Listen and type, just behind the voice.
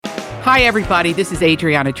Hi, everybody. This is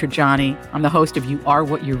Adriana Trajani. I'm the host of You Are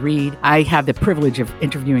What You Read. I have the privilege of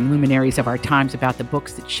interviewing luminaries of our times about the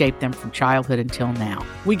books that shaped them from childhood until now.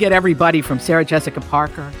 We get everybody from Sarah Jessica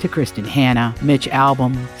Parker to Kristen Hanna, Mitch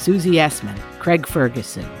Albom, Susie Essman, Craig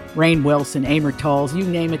Ferguson, Rainn Wilson, Amor Tolls, you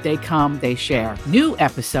name it, they come, they share. New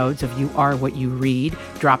episodes of You Are What You Read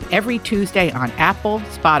drop every Tuesday on Apple,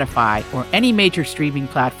 Spotify, or any major streaming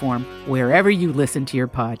platform wherever you listen to your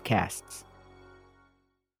podcasts.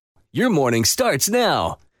 Your morning starts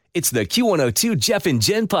now. It's the Q102 Jeff and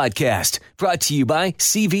Jen podcast brought to you by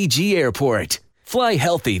CVG Airport. Fly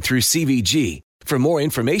healthy through CVG. For more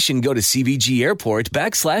information, go to CVG Airport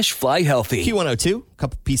 /fly healthy. Q102, a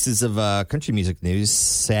couple pieces of country music news.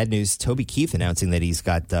 Sad news, Toby Keith announcing that he's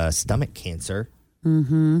got stomach cancer.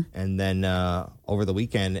 Mm-hmm. And then over the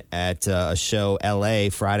weekend at a show, L.A.,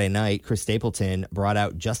 Friday night, Chris Stapleton brought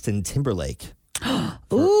out Justin Timberlake.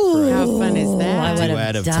 Ooh, how fun is that? I would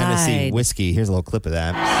Duet have of died. Tennessee Whiskey. Here's a little clip of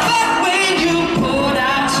that. When you pulled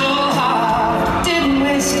out your heart, didn't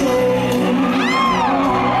waste it.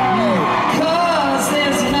 'Cause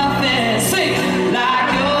there's nothing sweet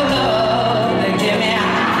like your love to give me.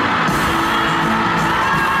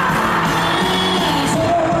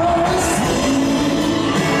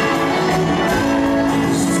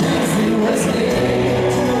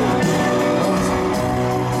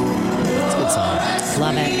 It's a good song.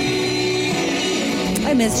 Love it.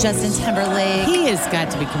 I miss Justin Timberlake. He has got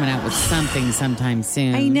to be coming out with something sometime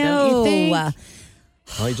soon. I know. Don't you think?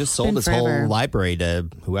 Well, he just sold Been his forever. whole library to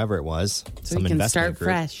whoever it was. So some we can investment start group.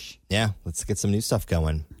 fresh. Yeah, let's get some new stuff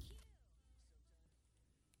going.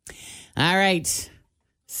 All right.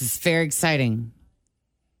 This is very exciting.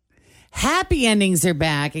 Happy endings are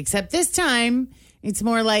back, except this time it's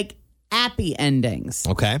more like happy endings.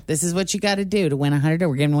 Okay. This is what you got to do to win $100.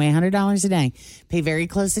 We're giving away $100 a day. Pay very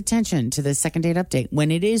close attention to the second date update.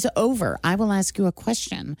 When it is over, I will ask you a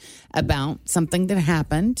question about something that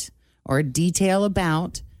happened or a detail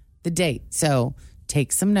about the date. So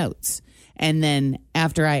take some notes. And then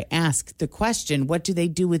after I ask the question, what do they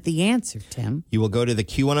do with the answer, Tim? You will go to the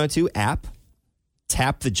Q102 app,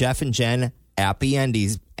 tap the Jeff and Jen Appy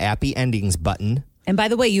Endings button. And by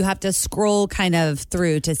the way, you have to scroll kind of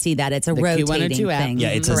through to see that it's a The rotating Q102 app. thing. Yeah,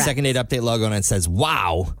 it's a Correct. second date update logo and it says,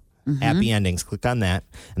 wow, happy endings. Click on that.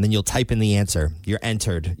 And then you'll type in the answer. You're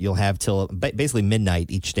entered. You'll have till basically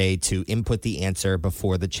midnight each day to input the answer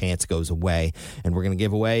before the chance goes away. And we're going to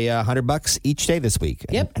give away $100 each day this week.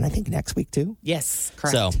 Yep. And I think next week too. Yes,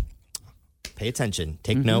 correct. So pay attention,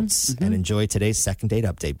 take notes, and enjoy today's second date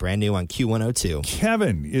update. Brand new on Q102.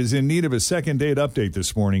 Kevin is in need of a second date update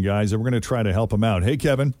this morning, guys, and we're going to try to help him out. Hey,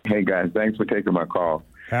 Kevin. Hey, guys. Thanks for taking my call.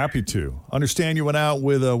 Happy to. Understand you went out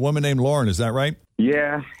with a woman named Lauren. Is that right?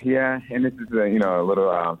 Yeah. And this is, a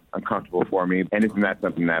little uncomfortable for me. And it's not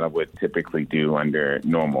something that I would typically do under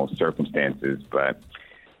normal circumstances. But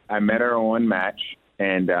I met her on Match,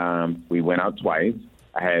 and we went out twice.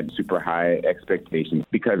 I had super high expectations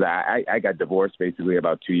because I got divorced basically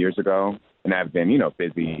about 2 years ago. And I've been,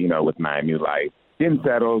 busy, with my new life, getting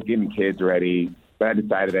settled, getting kids ready. But I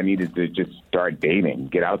decided I needed to just start dating,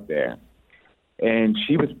 get out there. And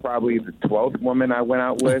she was probably the 12th woman I went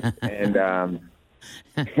out with. And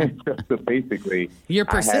so basically, You're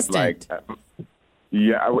persistent. I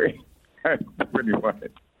had pretty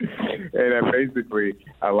much. And basically,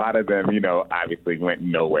 a lot of them, obviously went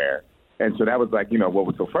nowhere. And so that was like, what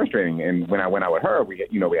was so frustrating. And when I went out with her, we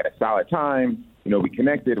had a solid time. We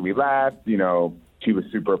connected, we laughed. She was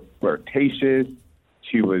super flirtatious.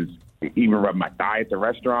 She was even rubbed my thigh at the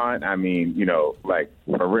restaurant. I mean, like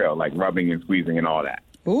for real, like rubbing and squeezing and all that.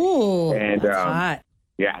 Ooh, And that's hot.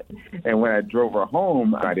 yeah. And when I drove her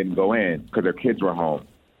home, I didn't go in because her kids were home.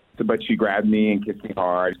 So, but she grabbed me and kissed me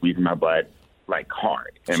hard, squeezing my butt like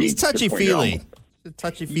hard. She's to the point touchy-feely.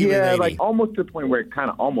 Touchy-feely yeah, lady. like almost to the point where it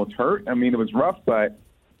kind of almost hurt. I mean, it was rough, but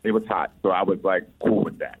it was hot. So I was like cool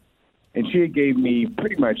with that. And she gave me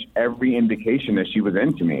pretty much every indication that she was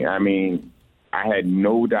into me. I mean, I had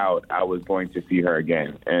no doubt I was going to see her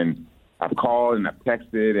again. And I've called and I've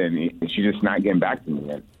texted, and she's just not getting back to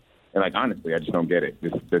me. And like, honestly, I just don't get it.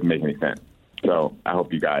 This doesn't make any sense. So I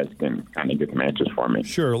hope you guys can kind of get some answers for me.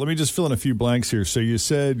 Sure. Let me just fill in a few blanks here. So you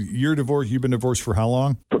said you're divorced. You've been divorced for how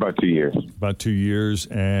long? For about 2 years. About 2 years,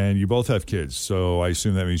 and you both have kids. So I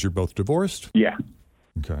assume that means you're both divorced? Yeah.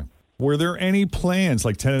 Okay. Were there any plans,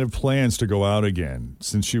 like tentative plans, to go out again,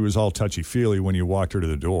 since she was all touchy-feely when you walked her to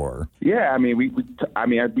the door? Yeah, I mean, we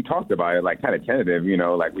talked about it, like kind of tentative,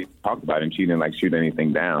 like we talked about it, and she didn't like shoot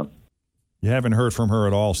anything down. You haven't heard from her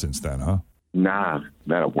at all since then, huh? Nah,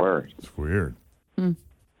 not a word. It's weird. And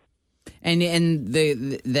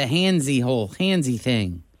the handsy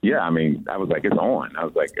thing. yeah, I mean, I was like, it's on. I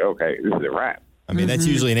was like, okay, this is a wrap. I mean, that's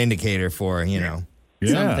usually an indicator for, you know.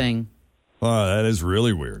 Yeah. Something. Oh, that is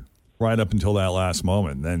really weird. Right up until that last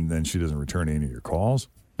moment. Then she doesn't return any of your calls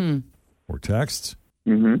or texts.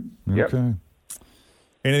 Mm-hmm. Yep. Okay.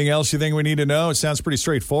 Anything else you think we need to know? It sounds pretty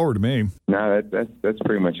straightforward to me. No, that's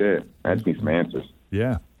pretty much it. I just need some answers.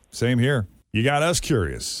 Yeah, same here. You got us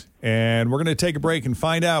curious. And we're going to take a break and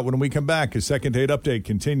find out when we come back as Second Date Update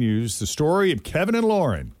continues the story of Kevin and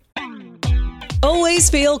Lauren. Always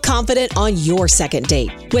feel confident on your second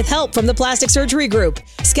date. With help from the Plastic Surgery Group.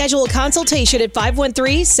 Schedule a consultation at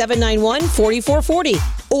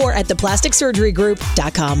 513-791-4440 or at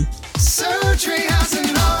theplasticsurgerygroup.com. Surgery has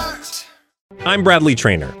an art. I'm Bradley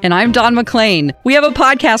Trainer. And I'm Don McClain. We have a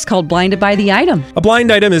podcast called Blinded by the Item. A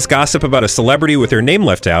blind item is gossip about a celebrity with their name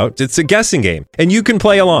left out. It's a guessing game, and you can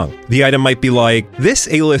play along. The item might be like, this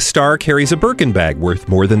A-list star carries a Birkin bag worth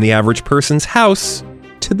more than the average person's house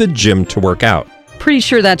to the gym to work out. Pretty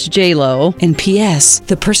sure that's J-Lo. And P.S.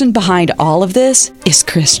 the person behind all of this is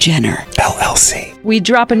Kris Jenner, LLC. We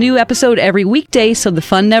drop a new episode every weekday so the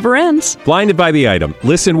fun never ends. Blinded by the Item.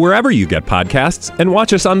 Listen wherever you get podcasts and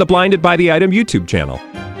watch us on the Blinded by the Item YouTube channel.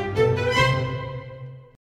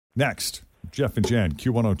 Next, Jeff and Jen,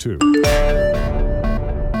 Q102.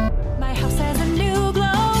 My house has a new glow.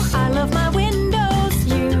 I love my windows.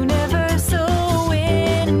 Universal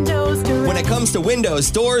Windows Direct. When it comes to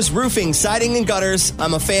windows, doors, roofing, siding, and gutters,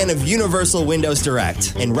 I'm a fan of Universal Windows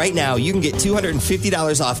Direct. And right now, you can get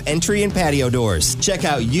 $250 off entry and patio doors. Check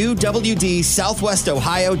out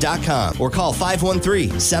uwdsouthwestohio.com or call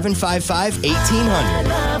 513-755-1800. I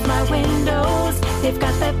love my windows. They've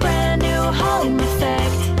got that brand new home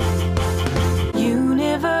effect.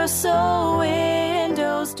 Universal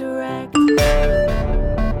Windows Direct.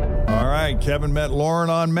 All right, Kevin met Lauren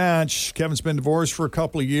on Match. Kevin's been divorced for a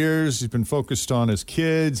couple of years. He's been focused on his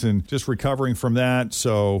kids and just recovering from that.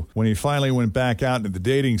 So when he finally went back out into the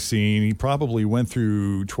dating scene, he probably went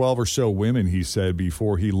through 12 or so women, he said,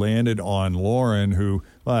 before he landed on Lauren, who,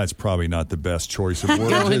 well, that's probably not the best choice of words.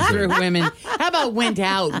 Going is through it? women. How about went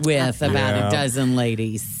out with about a dozen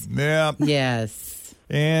ladies? Yeah. Yes.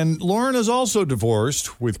 And Lauren is also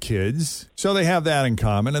divorced with kids, so they have that in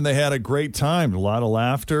common, and they had a great time, a lot of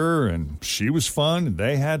laughter, and she was fun, and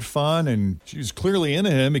they had fun, and she's clearly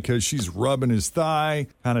into him because she's rubbing his thigh,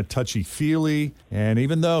 kind of touchy-feely, and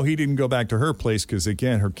even though he didn't go back to her place because,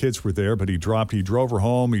 again, her kids were there, but he drove her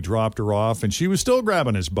home, he dropped her off, and she was still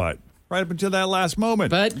grabbing his butt right up until that last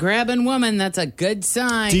moment. But grabbing woman, that's a good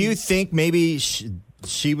sign. Do you think maybe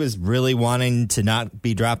she was really wanting to not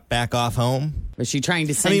be dropped back off home? Was she trying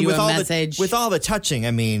to send you a message? With all the touching,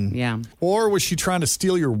 I mean. Yeah. Or was she trying to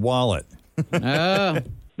steal your wallet? Oh.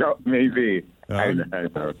 No, maybe. I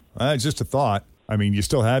don't know. Just a thought. I mean, you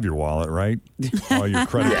still have your wallet, right? All your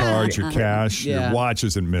credit cards, your cash, your watch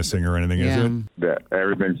isn't missing or anything, is it? Yeah,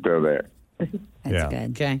 everything's still there. That's good.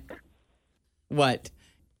 Okay. What?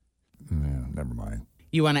 Yeah, never mind.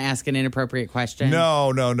 You want to ask an inappropriate question?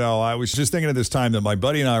 No. I was just thinking at this time that my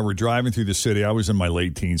buddy and I were driving through the city. I was in my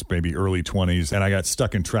late teens, maybe early 20s, and I got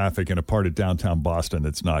stuck in traffic in a part of downtown Boston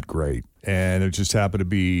that's not great. And it just happened to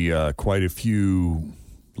be quite a few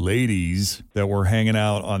ladies that were hanging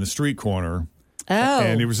out on the street corner. Oh.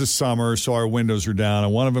 And it was the summer, so our windows are down.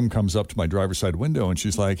 And one of them comes up to my driver's side window, and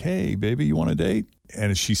she's like, hey, baby, you want a date? And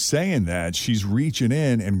as she's saying that, she's reaching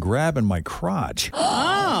in and grabbing my crotch.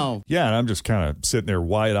 Oh. Yeah, and I'm just kind of sitting there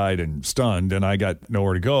wide-eyed and stunned, and I got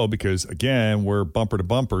nowhere to go because, again, we're bumper to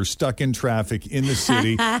bumper, stuck in traffic in the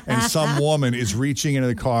city, and some woman is reaching into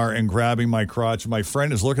the car and grabbing my crotch. My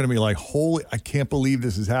friend is looking at me like, holy, I can't believe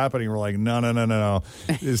this is happening. We're like, no.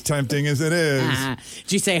 As tempting as it is.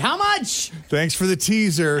 Did you say, how much? Thanks for the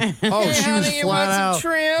teaser. Oh, she was flat out.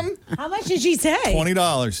 Trim? How much did she say?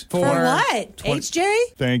 $20. For what? HJ?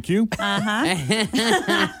 Thank you. Uh-huh.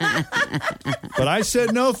 But I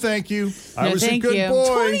said no, thank you. I was a thank good you.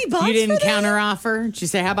 boy. $20 You didn't for that? counter offer? Did you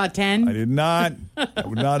say, how about 10? I did not. That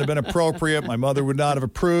would not have been appropriate. My mother would not have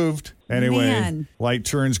approved. Anyway, Man. light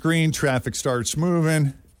turns green, traffic starts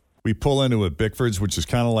moving. We pull into a Bickford's, which is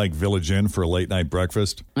kind of like Village Inn for a late night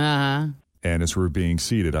breakfast. Uh-huh. And as we're being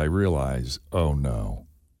seated, I realize, oh no,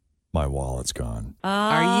 my wallet's gone.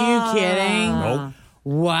 Are you kidding? Nope.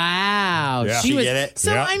 Wow. Yeah. She was, get it?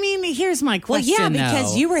 So, Yeah. I mean, here's my Well, question, yeah,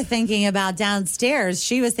 because though. you were thinking about downstairs.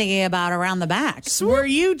 She was thinking about around the back. Were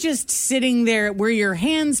you just sitting there, were your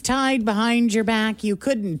hands tied behind your back? You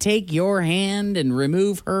couldn't take your hand and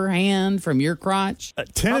remove her hand from your crotch? 10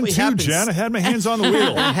 and Probably 2, happens. Jen. I had my hands on the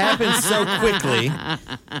wheel. It happened so quickly.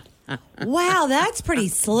 Wow, that's pretty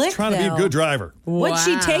slick. Trying to be a though. good driver. What'd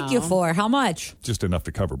she take you for? How much? Just enough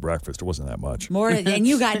to cover breakfast. It wasn't that much. More, and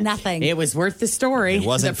you got nothing. It was worth the story. It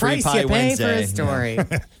wasn't the free price pie you pay Wednesday. for a story.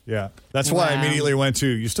 Yeah. That's why I Wow. immediately went to,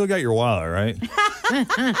 you still got your wallet, right?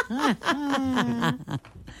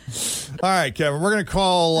 All right, Kevin, we're going to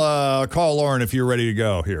call Lauren if you're ready to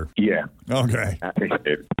go here. Yeah. Okay. I appreciate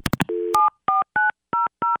it.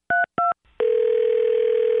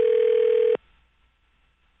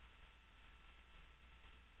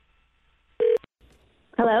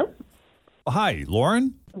 Hello? Hi,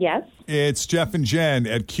 Lauren. Yes? It's Jeff and Jen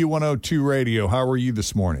at Q102 Radio. How are you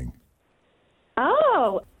this morning?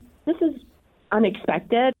 Oh, this is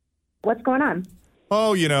unexpected. What's going on?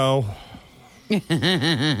 Oh, you know,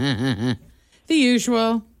 The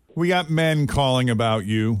usual. we got men calling about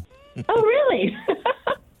you. Oh, really?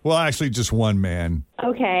 Well, actually, just one man.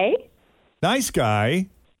 Okay. Nice guy.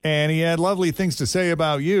 And he had lovely things to say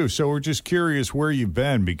about you. So we're just curious where you've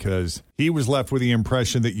been because he was left with the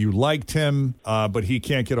impression that you liked him, but he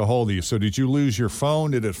can't get a hold of you. So did you lose your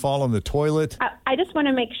phone? Did it fall in the toilet? I just want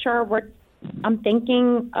to make sure I'm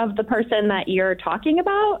thinking of the person that you're talking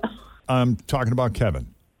about. I'm talking about Kevin.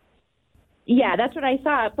 Yeah, that's what I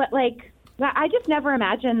thought. But, I just never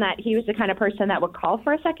imagined that he was the kind of person that would call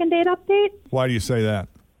for a second date update. Why do you say that?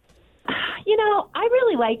 You know, I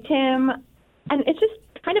really liked him, and it's just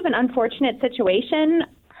kind of an unfortunate situation.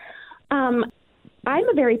 I'm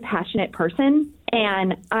a very passionate person,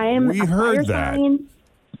 and I'm We a heard fire that. sign.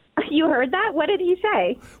 You heard that? What did he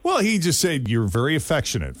say? Well, he just said you're very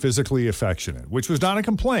affectionate, physically affectionate, which was not a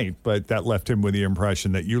complaint, but that left him with the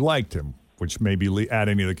impression that you liked him, which maybe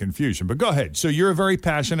adding to the confusion. But go ahead. So you're a very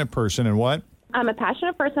passionate person, and what? I'm a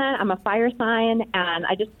passionate person. I'm a fire sign, and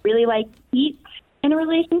I just really like heat in a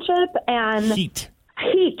relationship. And Heat.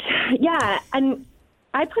 Yeah. And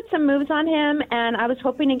I put some moves on him, and I was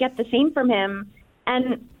hoping to get the same from him,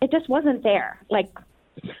 and it just wasn't there. Like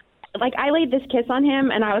I laid this kiss on him,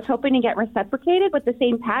 and I was hoping to get reciprocated with the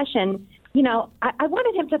same passion. You know, I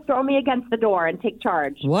wanted him to throw me against the door and take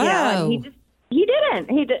charge. Wow. You know, and he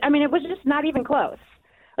didn't. I mean, it was just not even close.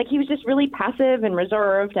 Like, he was just really passive and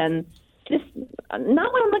reserved and just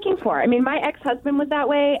not what I'm looking for. I mean, my ex-husband was that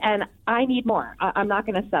way, and I need more. I'm not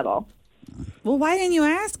going to settle. Well, why didn't you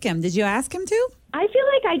ask him? Did you ask him to? I feel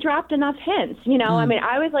like I dropped enough hints, you know. I mean,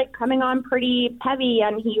 I was coming on pretty heavy,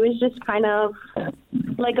 and he was just kind of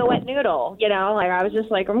like a wet noodle, you know. I was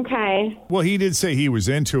just okay. Well, he did say he was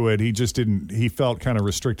into it. He just didn't. He felt kind of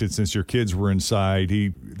restricted since your kids were inside.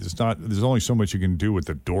 There's only so much you can do at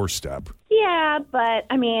the doorstep. Yeah, but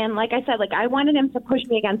I mean, like I said, I wanted him to push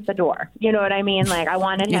me against the door. You know what I mean? I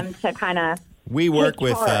wanted him to kind of. We work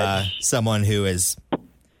with charge. someone who is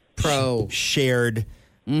shared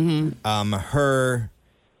her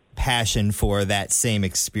passion for that same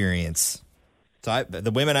experience. So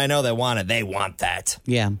the women I know that want it, they want that.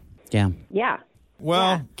 Yeah. Yeah.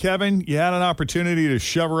 Well, Kevin, you had an opportunity to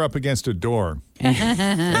shove her up against a door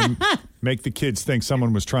and make the kids think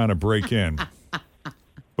someone was trying to break in.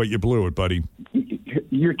 But you blew it, buddy.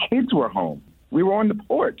 Your kids were home. We were on the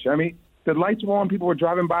porch. I mean, the lights were on. People were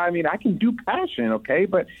driving by. I mean, I can do passion, okay?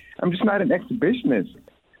 But I'm just not an exhibitionist.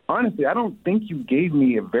 Honestly, I don't think you gave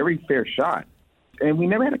me a very fair shot. And we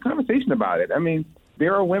never had a conversation about it. I mean,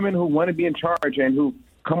 there are women who want to be in charge and who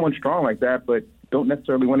come on strong like that, but don't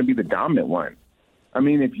necessarily want to be the dominant one. I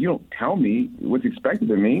mean, if you don't tell me what's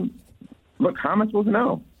expected of me, look, how am I supposed to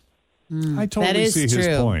know? I That totally is see true.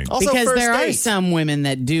 his point. Also, because first there are date. some women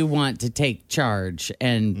that do want to take charge,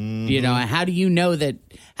 and you know, how do you know that?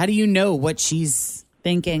 How do you know what she's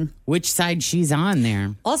Thinking. which side she's on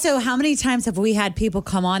there? Also, how many times have we had people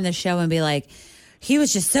come on the show and be like, he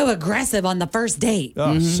was just so aggressive on the first date?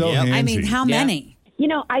 Oh, so handsy. I mean, how many? You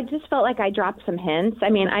know, I just felt like I dropped some hints. I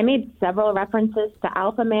mean, I made several references to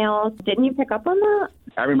alpha males. Didn't you pick up on that?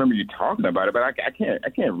 I remember you talking about it, but I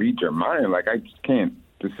can't read your mind. I just can't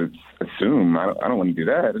just assume. I don't want to do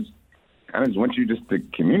that. I just want you just to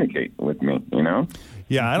communicate with me, you know?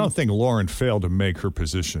 Yeah, I don't think Lauren failed to make her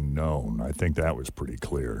position known. I think that was pretty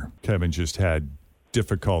clear. Kevin just had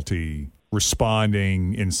difficulty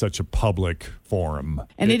responding in such a public forum.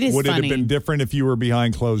 And it is Would it funny. have been different if you were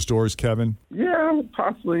behind closed doors, Kevin? Yeah,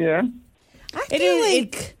 possibly, yeah. I feel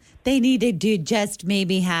like they needed to just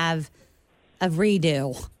maybe have a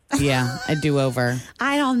redo. Yeah, a do-over.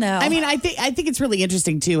 I don't know. I mean, I think it's really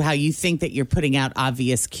interesting too how you think that you're putting out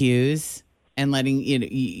obvious cues and letting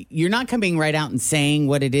you're not coming right out and saying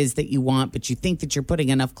what it is that you want, but you think that you're putting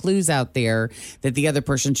enough clues out there that the other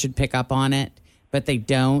person should pick up on it, but they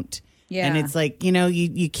don't. Yeah. And it's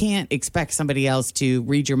you can't expect somebody else to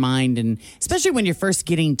read your mind, and especially when you're first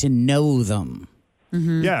getting to know them.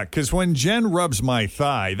 Yeah, because when Jen rubs my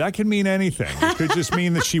thigh, that can mean anything. It could just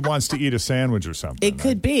mean that she wants to eat a sandwich or something. It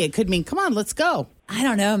could be. It could mean, come on, let's go. I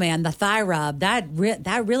don't know, man. The thigh rub, that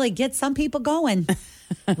really gets some people going.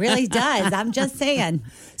 Really does. I'm just saying.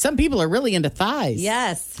 Some people are really into thighs.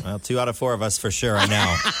 Yes. Well, 2 out of 4 of us for sure right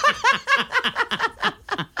now.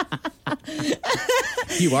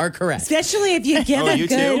 You are correct. Especially if you give a you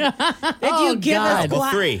good. too? If you give a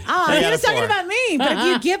Well, 3. Oh, 3 he out was of 4. talking about me. But if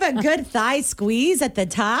you give a good thigh squeeze at the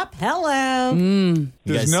top, hello.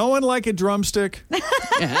 Does no one like a drumstick? Wait,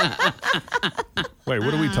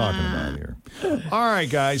 what are we talking about here? All right,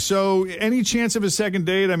 guys. So, any chance of a second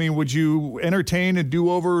date? I mean, would you entertain a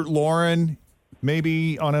do-over, Lauren,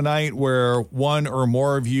 maybe on a night where one or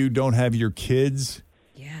more of you don't have your kids?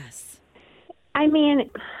 Yes. I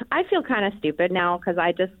mean, I feel kind of stupid now because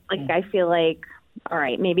I feel like, all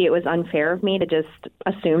right, maybe it was unfair of me to just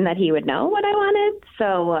assume that he would know what I wanted.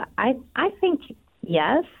 So I think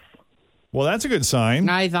yes. Well, that's a good sign.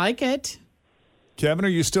 I like it. Kevin, are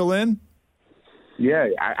you still in? Yeah,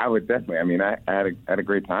 I would definitely. I mean, I had a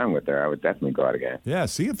great time with her. I would definitely go out again. Yeah,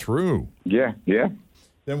 see it through. Yeah.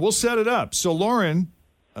 Then we'll set it up. So, Lauren,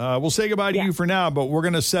 we'll say goodbye to you for now, but we're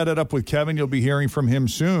going to set it up with Kevin. You'll be hearing from him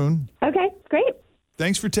soon. Okay, great.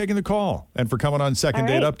 Thanks for taking the call and for coming on Second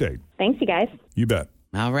Date Update. Thanks, you guys. You bet.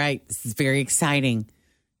 All right. This is very exciting.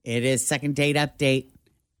 It is Second Date Update.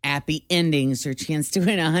 Happy endings. Your chance to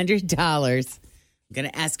win $100. I'm going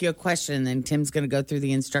to ask you a question, and then Tim's going to go through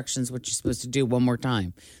the instructions, what you're supposed to do one more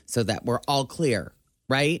time so that we're all clear,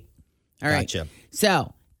 right? All right. Gotcha.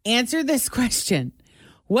 So answer this question.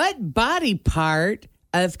 What body part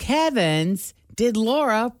of Kevin's did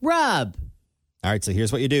Laura rub? All right, so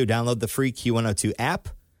here's what you do. Download the free Q102 app.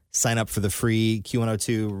 Sign up for the free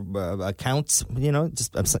Q102 accounts.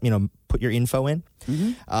 Just put your info in.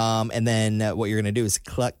 And then what you're going to do is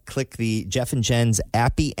click the Jeff and Jen's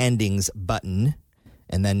Appy Endings button,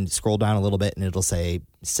 and then scroll down a little bit, and it'll say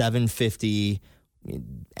 750.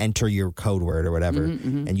 Enter your code word or whatever,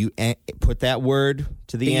 and you put that word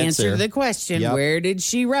to the answer. Answer the question. Yep. Where did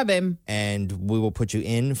she rub him? And we will put you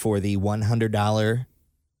in for the $100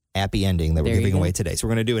 Appy ending that we're There you giving go. away today. So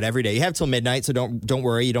we're going to do it every day. You have till midnight, so don't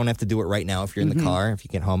worry. You don't have to do it right now if you're in the car. If you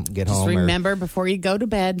get home, Just or remember before you go to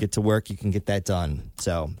bed. get to work, you can get that done.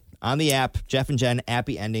 So on the app, Jeff and Jen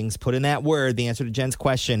Appy Endings, put in that word, the answer to Jen's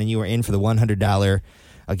question, and you are in for the $100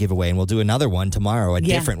 giveaway. And we'll do another one tomorrow, a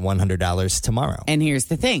different $100 tomorrow. And here's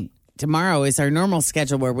the thing. Tomorrow is our normal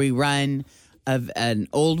schedule where we run of an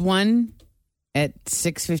old one at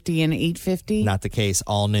 6:50 and 8:50. Not the case.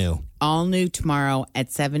 All new. All new tomorrow at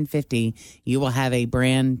 7:50. You will have a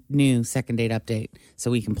brand new Second Date Update so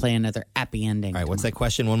we can play another Appy ending. All right, what's that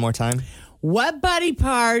question one more time? What body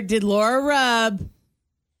part did Laura rub?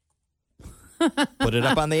 Put it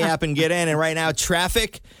up on the app and get in. And right now,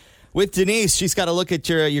 traffic with Denise. She's got to look at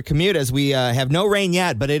your commute as we have no rain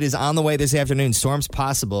yet, but it is on the way this afternoon. Storms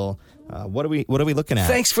possible. What are we looking at?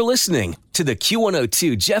 Thanks for listening to the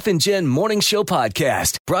Q102 Jeff and Jen Morning Show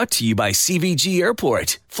podcast, brought to you by CVG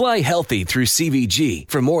Airport. Fly healthy through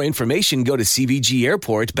CVG. For more information, go to CVG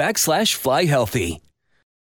Airport /fly healthy.